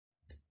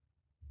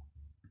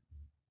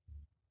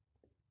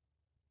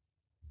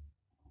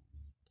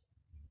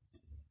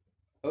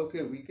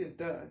Okay, we can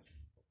touch,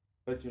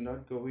 but you're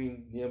not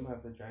going near my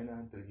vagina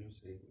until you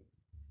say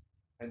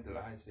when, until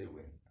I say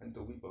when,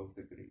 until we both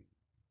agree.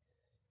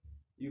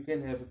 You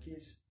can have a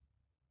kiss,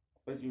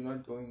 but you're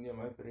not going near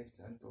my breast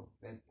until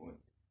that point,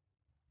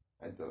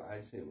 until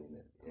I say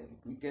when. And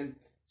we can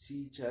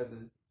see each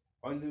other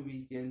on the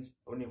weekends,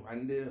 only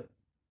one day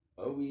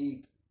a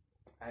week,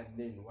 and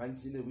then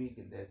once in a week,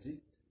 and that's it.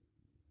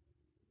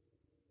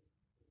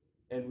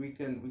 And we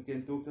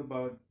can talk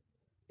about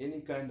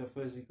any kind of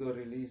physical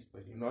release,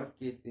 but you're not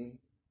getting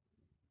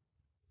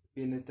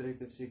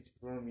penetrative sex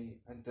from me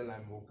until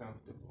I'm more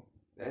comfortable.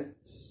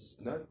 That's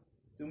not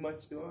too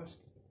much to ask.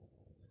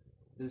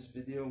 This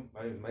video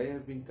may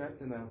have been cut,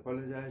 and I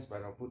apologize,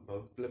 but I'll put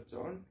both clips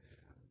on.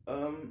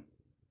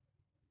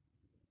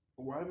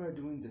 Why am I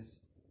doing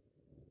this?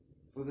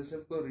 For the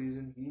simple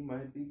reason he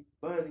might be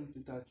burning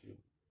to touch you,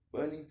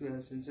 burning to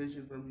have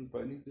sensation from you,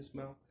 burning to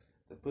smell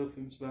the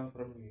perfume smell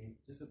from your head,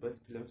 just a bit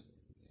closer.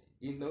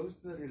 He knows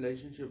the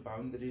relationship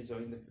boundaries are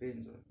in the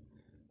friend zone,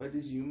 but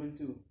he's human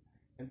too.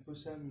 And for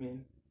some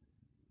men,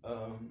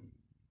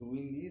 we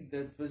need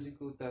that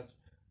physical touch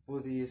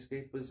for the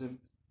escapism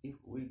if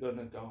we're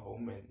gonna go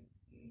home and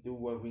do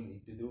what we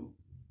need to do.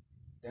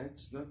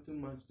 That's not too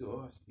much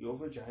to ask. Your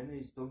vagina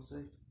is still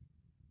safe.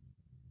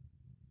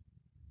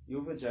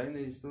 Your vagina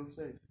is still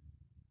safe.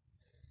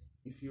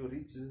 If you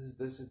reach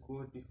this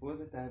accord before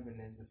the time and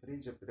as the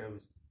friendship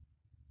grows,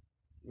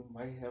 you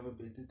might have a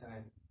better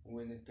time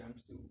when it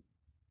comes to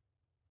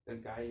the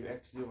guy you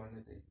actually want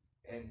to date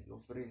and your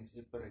friends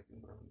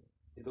separating from you.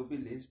 It'll be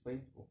less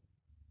painful.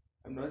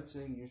 I'm not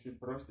saying you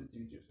should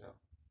prostitute yourself,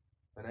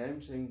 but I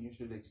am saying you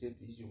should accept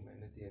his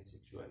humanity and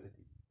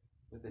sexuality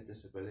with the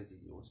disability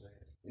he also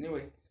has.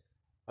 Anyway,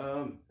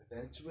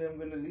 that's where I'm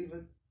gonna leave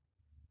it.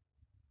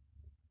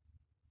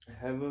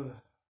 Have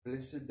a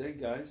blessed day,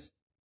 guys.